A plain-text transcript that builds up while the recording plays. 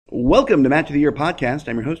Welcome to Match of the Year podcast.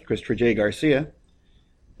 I'm your host, Christopher J. Garcia.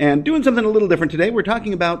 And doing something a little different today, we're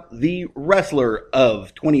talking about the wrestler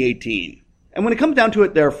of 2018. And when it comes down to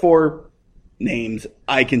it, there are four names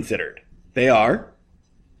I considered. They are,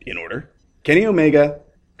 in order, Kenny Omega,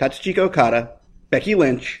 Katsuchika Okada, Becky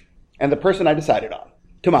Lynch, and the person I decided on,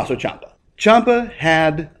 Tommaso Ciampa. Ciampa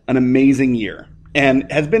had an amazing year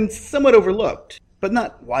and has been somewhat overlooked, but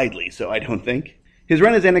not widely so, I don't think. His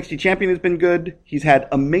run as NXT champion has been good. He's had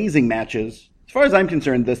amazing matches. As far as I'm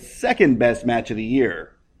concerned, the second best match of the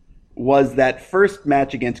year was that first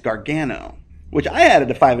match against Gargano, which I added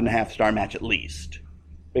a 5.5-star match at least,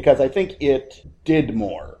 because I think it did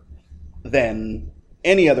more than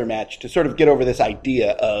any other match to sort of get over this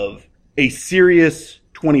idea of a serious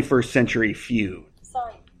 21st century feud.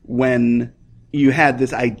 When you had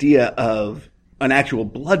this idea of an actual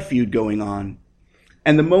blood feud going on.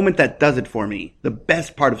 And the moment that does it for me, the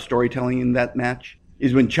best part of storytelling in that match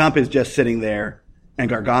is when Ciampa is just sitting there and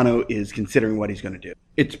Gargano is considering what he's going to do.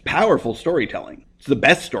 It's powerful storytelling. It's the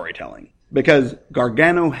best storytelling because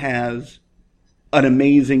Gargano has an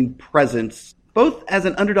amazing presence, both as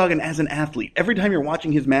an underdog and as an athlete. Every time you're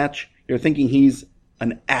watching his match, you're thinking he's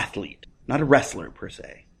an athlete, not a wrestler per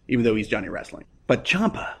se, even though he's Johnny Wrestling. But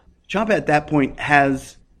Ciampa at that point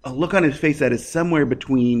has a look on his face that is somewhere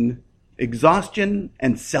between exhaustion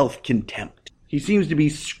and self-contempt. He seems to be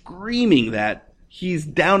screaming that he's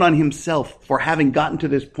down on himself for having gotten to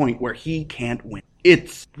this point where he can't win.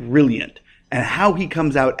 It's brilliant. And how he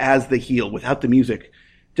comes out as the heel without the music,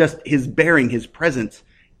 just his bearing, his presence,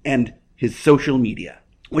 and his social media,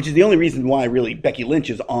 which is the only reason why really Becky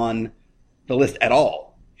Lynch is on the list at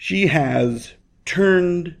all. She has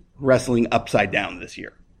turned wrestling upside down this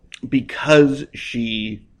year because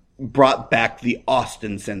she brought back the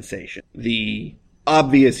Austin sensation, the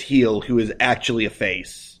obvious heel who is actually a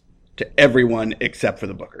face to everyone except for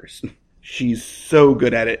the bookers. She's so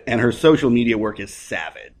good at it, and her social media work is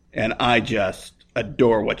savage, and I just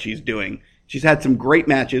adore what she's doing. She's had some great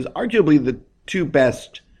matches, arguably the two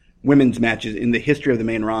best women's matches in the history of the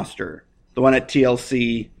main roster, the one at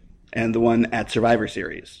TLC and the one at Survivor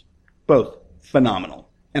Series. Both phenomenal.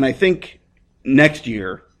 And I think next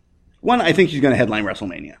year, I think she's going to headline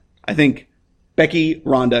WrestleMania. I think Becky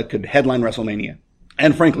Ronda could headline WrestleMania,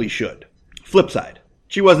 and frankly should. Flip side,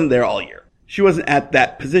 she wasn't there all year. She wasn't at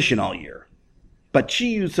that position all year. But she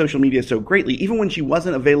used social media so greatly, even when she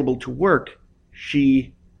wasn't available to work,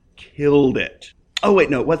 she killed it. Oh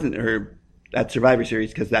wait, no, it wasn't her at Survivor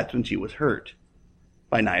Series, because that's when she was hurt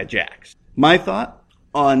by Nia Jax. My thought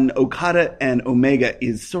on Okada and Omega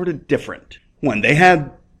is sort of different. One, they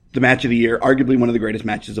had the match of the year, arguably one of the greatest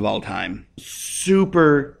matches of all time.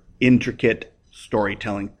 Super intricate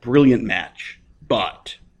storytelling, brilliant match.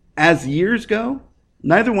 But as years go,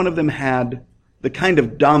 neither one of them had the kind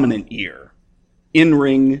of dominant year, in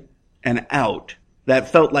ring and out,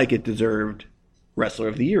 that felt like it deserved Wrestler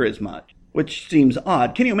of the Year as much, which seems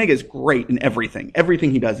odd. Kenny Omega is great in everything.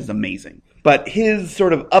 Everything he does is amazing. But his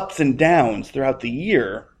sort of ups and downs throughout the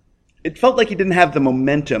year, it felt like he didn't have the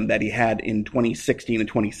momentum that he had in 2016 and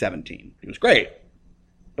 2017. He was great,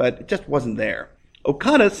 but it just wasn't there.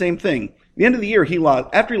 Okada, same thing. At the end of the year,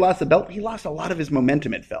 after he lost the belt, he lost a lot of his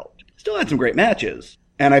momentum, it felt. Still had some great matches.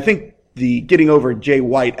 And I think the getting over Jay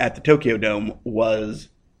White at the Tokyo Dome was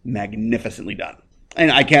magnificently done.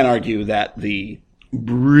 And I can't argue that the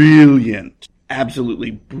brilliant,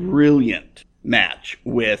 absolutely brilliant match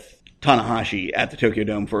with Tanahashi at the Tokyo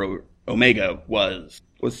Dome for Omega was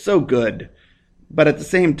so good. But at the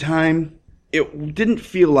same time, it didn't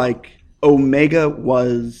feel like Omega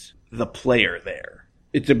was the player there.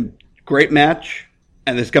 It's a great match,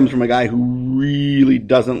 and this comes from a guy who really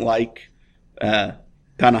doesn't like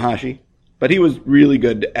Tanahashi, but he was really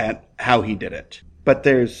good at how he did it. But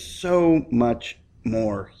there's so much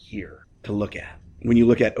more here to look at when you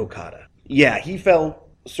look at Okada. Yeah, he fell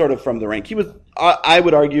sort of from the rank. He was, I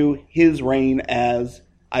would argue, his reign as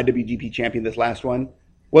IWGP champion, this last one,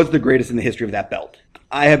 was the greatest in the history of that belt.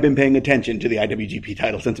 I have been paying attention to the IWGP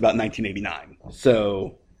title since about 1989.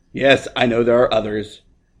 So, yes, I know there are others,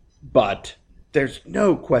 but there's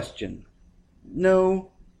no question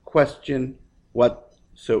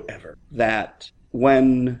whatsoever that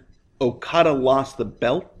when Okada lost the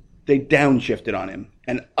belt, they downshifted on him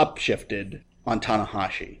and upshifted on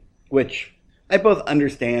Tanahashi, which I both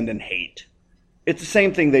understand and hate. It's the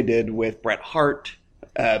same thing they did with Bret Hart.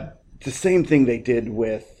 It's the same thing they did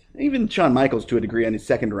with even Shawn Michaels to a degree on his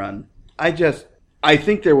second run. I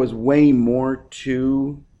think there was way more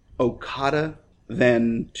to Okada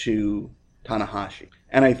than to Tanahashi.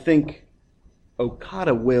 And I think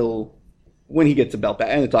Okada will, when he gets a belt back,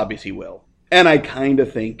 and it's obvious he will, And I kind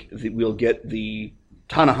of think that we'll get the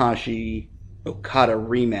Tanahashi-Okada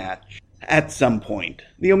rematch at some point.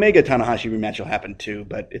 The Omega-Tanahashi rematch will happen too,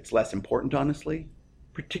 but it's less important, honestly.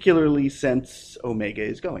 Particularly since Omega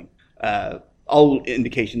is going. All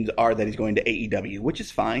indications are that he's going to AEW, which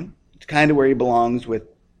is fine. It's kind of where he belongs with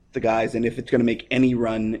the guys, and if it's going to make any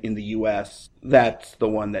run in the US, that's the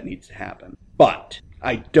one that needs to happen. But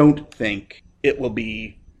I don't think it will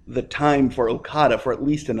be the time for Okada for at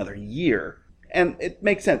least another year. And it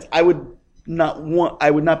makes sense. I would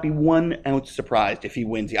not be 1 ounce surprised if he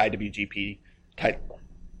wins the IWGP title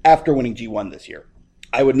after winning G1 this year.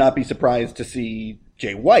 I would not be surprised to see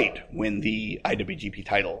Jay White win the IWGP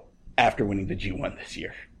title after winning the G1 this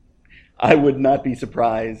year. I would not be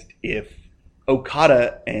surprised if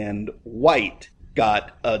Okada and White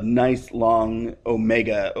got a nice long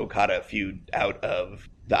Omega-Okada feud out of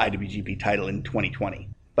the IWGP title in 2020.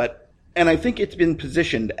 And I think it's been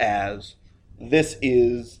positioned as this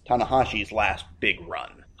is Tanahashi's last big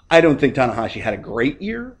run. I don't think Tanahashi had a great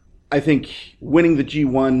year. I think winning the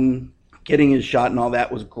G1, getting his shot and all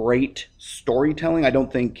that was great storytelling. I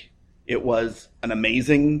don't think it was an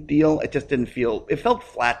amazing deal. It just didn't feel, it felt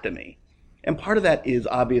flat to me. And part of that is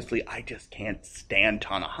obviously I just can't stand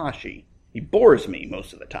Tanahashi. He bores me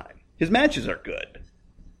most of the time. His matches are good,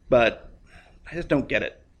 but I just don't get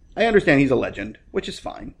it. I understand he's a legend, which is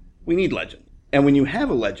fine. We need legends. And when you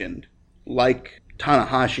have a legend like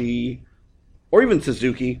Tanahashi or even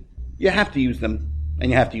Suzuki, you have to use them,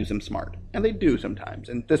 and you have to use them smart. And they do sometimes,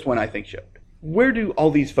 and this one I think showed. Where do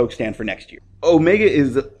all these folks stand for next year? Omega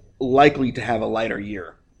is likely to have a lighter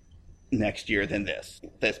year next year than this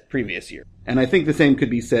previous year. And I think the same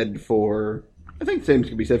could be said for a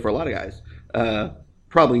lot of guys.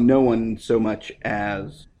 Probably no one so much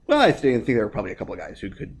as, well, I think there are probably a couple of guys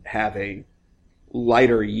who could have a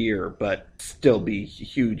lighter year, but still be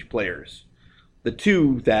huge players. The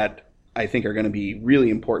two that I think are going to be really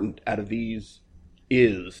important out of these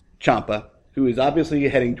is Ciampa, who is obviously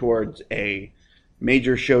heading towards a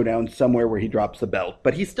major showdown somewhere where he drops the belt,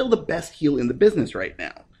 but he's still the best heel in the business right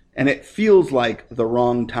now. And it feels like the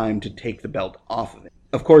wrong time to take the belt off of it.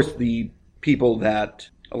 Of course, the people that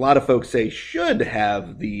a lot of folks say should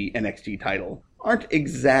have the NXT title aren't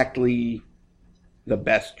exactly the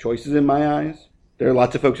best choices in my eyes. There are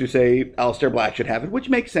lots of folks who say Aleister Black should have it, which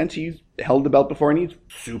makes sense. He's held the belt before and he's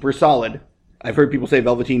super solid. I've heard people say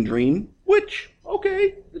Velveteen Dream, which,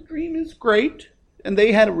 okay, the Dream is great. And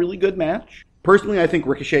they had a really good match. Personally, I think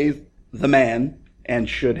Ricochet's the man and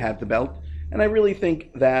should have the belt. And I really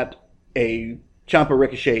think that a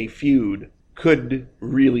Ciampa-Ricochet feud could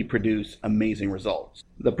really produce amazing results.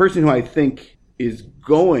 The person who I think is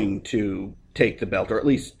going to take the belt, or at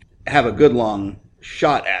least have a good long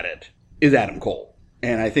shot at it, is Adam Cole.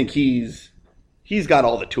 And I think he's got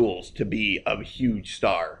all the tools to be a huge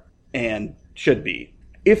star, and should be.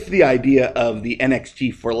 If the idea of the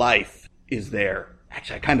NXT for life is there,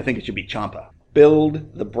 actually I kind of think it should be Ciampa.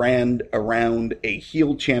 Build the brand around a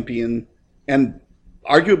heel champion, and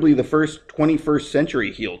arguably the first 21st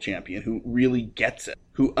century heel champion who really gets it,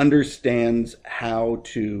 who understands how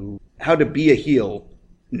to be a heel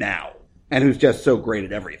now, and who's just so great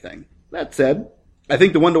at everything. That said, I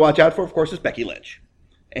think the one to watch out for, of course, is Becky Lynch.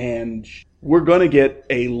 And we're going to get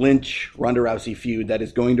a Lynch-Ronda Rousey feud that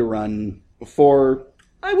is going to run for,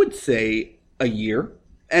 I would say, a year.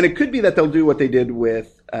 And it could be that they'll do what they did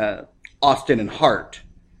with Austin and Hart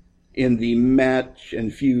in the match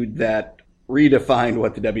and feud that redefined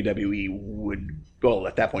what the WWE would, well,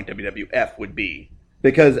 at that point, WWF would be.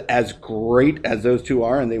 Because as great as those two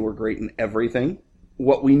are, and they were great in everything,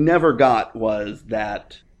 what we never got was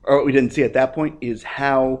that, or what we didn't see at that point, is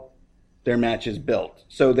how their match is built.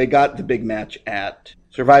 So they got the big match at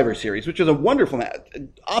Survivor Series, which was a wonderful match.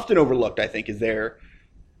 Often overlooked, I think, is their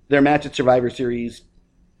match at Survivor Series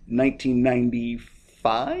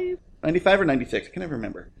 1995? 95 or 96? I can never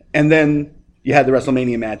remember. And then you had the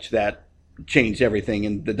WrestleMania match that changed everything,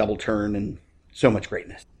 and the double turn and so much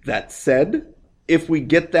greatness. That said, if we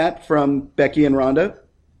get that from Becky and Ronda,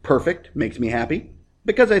 perfect, makes me happy.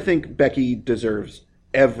 Because I think Becky deserves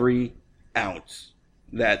every ounce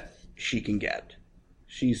that she can get.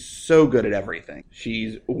 She's so good at everything.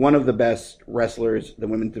 She's one of the best wrestlers the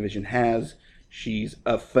women's division has. She's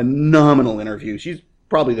a phenomenal interview. She's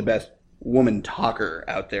probably the best woman talker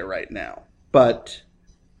out there right now. But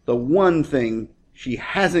the one thing she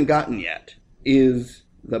hasn't gotten yet is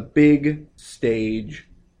the big stage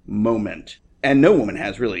moment. And no woman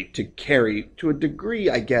has really, to carry, to a degree,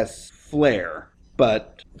 I guess, flair.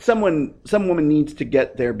 But some woman needs to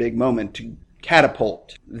get their big moment to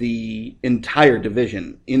catapult the entire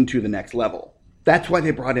division into the next level. That's why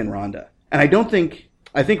they brought in Ronda. And I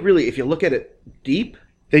think really, if you look at it deep,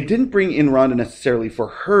 they didn't bring in Ronda necessarily for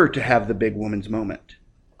her to have the big woman's moment.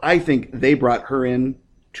 I think they brought her in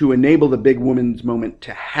to enable the big woman's moment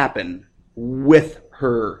to happen with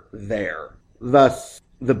her there. Thus,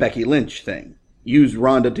 the Becky Lynch thing. Use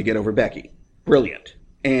Ronda to get over Becky. Brilliant.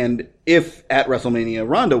 And if at WrestleMania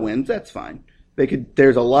Ronda wins, that's fine.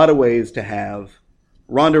 There's a lot of ways to have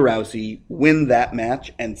Ronda Rousey win that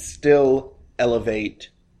match and still elevate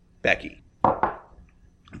Becky.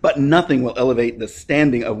 But nothing will elevate the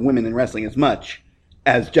standing of women in wrestling as much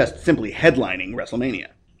as just simply headlining WrestleMania.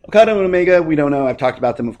 Okada and Omega, we don't know. I've talked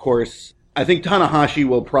about them, of course. I think Tanahashi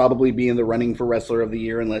will probably be in the running for Wrestler of the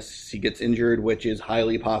Year unless he gets injured, which is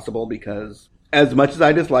highly possible because as much as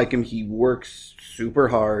I dislike him, he works super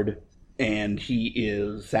hard and he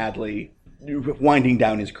is sadly winding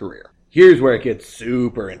down his career. Here's where it gets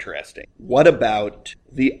super interesting. What about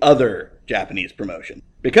the other Japanese promotion?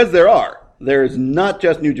 Because there's not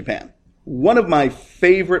just New Japan. One of my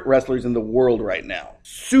favorite wrestlers in the world right now,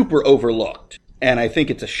 super overlooked, and I think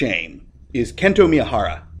it's a shame, is Kento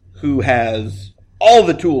Miyahara, who has all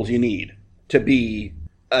the tools you need to be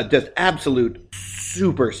a just absolute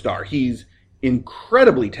superstar. He's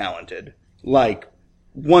incredibly talented, like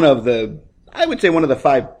I would say one of the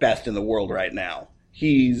 5 best in the world right now.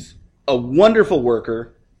 He's a wonderful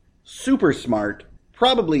worker, super smart,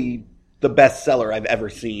 probably the best seller I've ever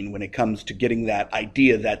seen when it comes to getting that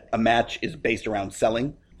idea that a match is based around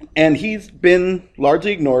selling. And he's been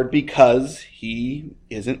largely ignored because he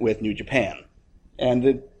isn't with New Japan.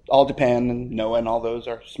 And All Japan and Noah and all those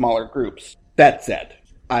are smaller groups. That said,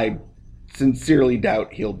 I sincerely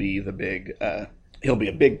doubt he'll be a big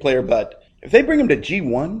player, but if they bring him to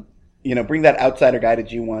G1, bring that outsider guy to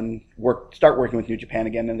G1, start working with New Japan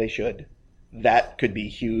again, and they should. That could be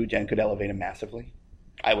huge and could elevate him massively.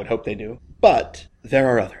 I would hope they do. But there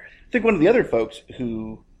are others. I think one of the other folks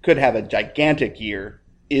who could have a gigantic year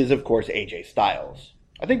is, of course, AJ Styles.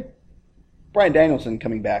 I think Bryan Danielson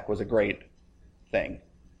coming back was a great thing.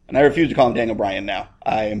 And I refuse to call him Daniel Bryan now.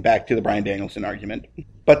 I am back to the Bryan Danielson argument.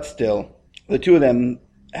 But still, the two of them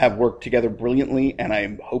have worked together brilliantly, and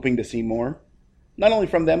I'm hoping to see more. Not only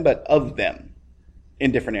from them, but of them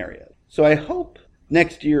in different areas. So I hope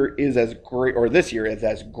next year is as great, or this year is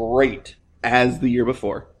as great as the year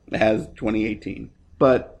before, as 2018.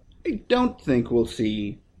 But I don't think we'll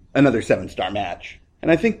see another 7-star match.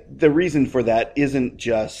 And I think the reason for that isn't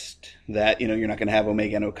just that, you're not going to have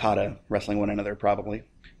Omega and Okada wrestling one another probably.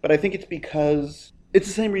 But I think it's because it's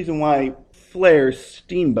the same reason why Flair,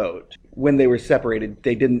 Steamboat, when they were separated,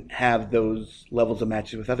 they didn't have those levels of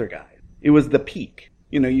matches with other guys. It was the peak.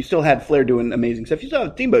 You still had Flair doing amazing stuff. You still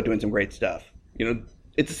had Steamboat doing some great stuff.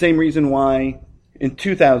 It's the same reason why in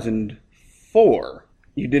 2004,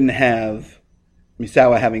 you didn't have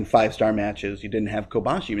Misawa having 5-star matches. You didn't have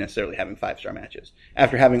Kobashi necessarily having 5-star matches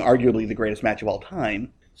after having arguably the greatest match of all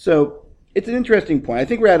time. So it's an interesting point. I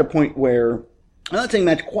think we're at a point where I'm not saying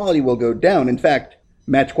match quality will go down. In fact,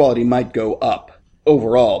 match quality might go up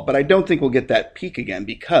overall, but I don't think we'll get that peak again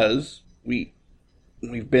because we've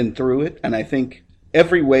been through it, and I think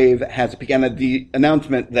every wave has a peak. And the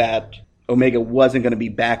announcement that Omega wasn't going to be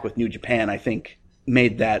back with New Japan, I think,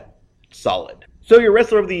 made that solid. So your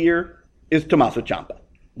Wrestler of the Year is Tommaso Ciampa.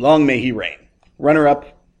 Long may he reign.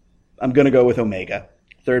 Runner-up, I'm going to go with Omega.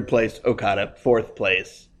 3rd place, Okada. 4th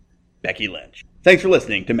place, Becky Lynch. Thanks for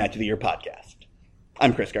listening to Match of the Year podcast.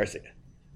 I'm Chris Garcia.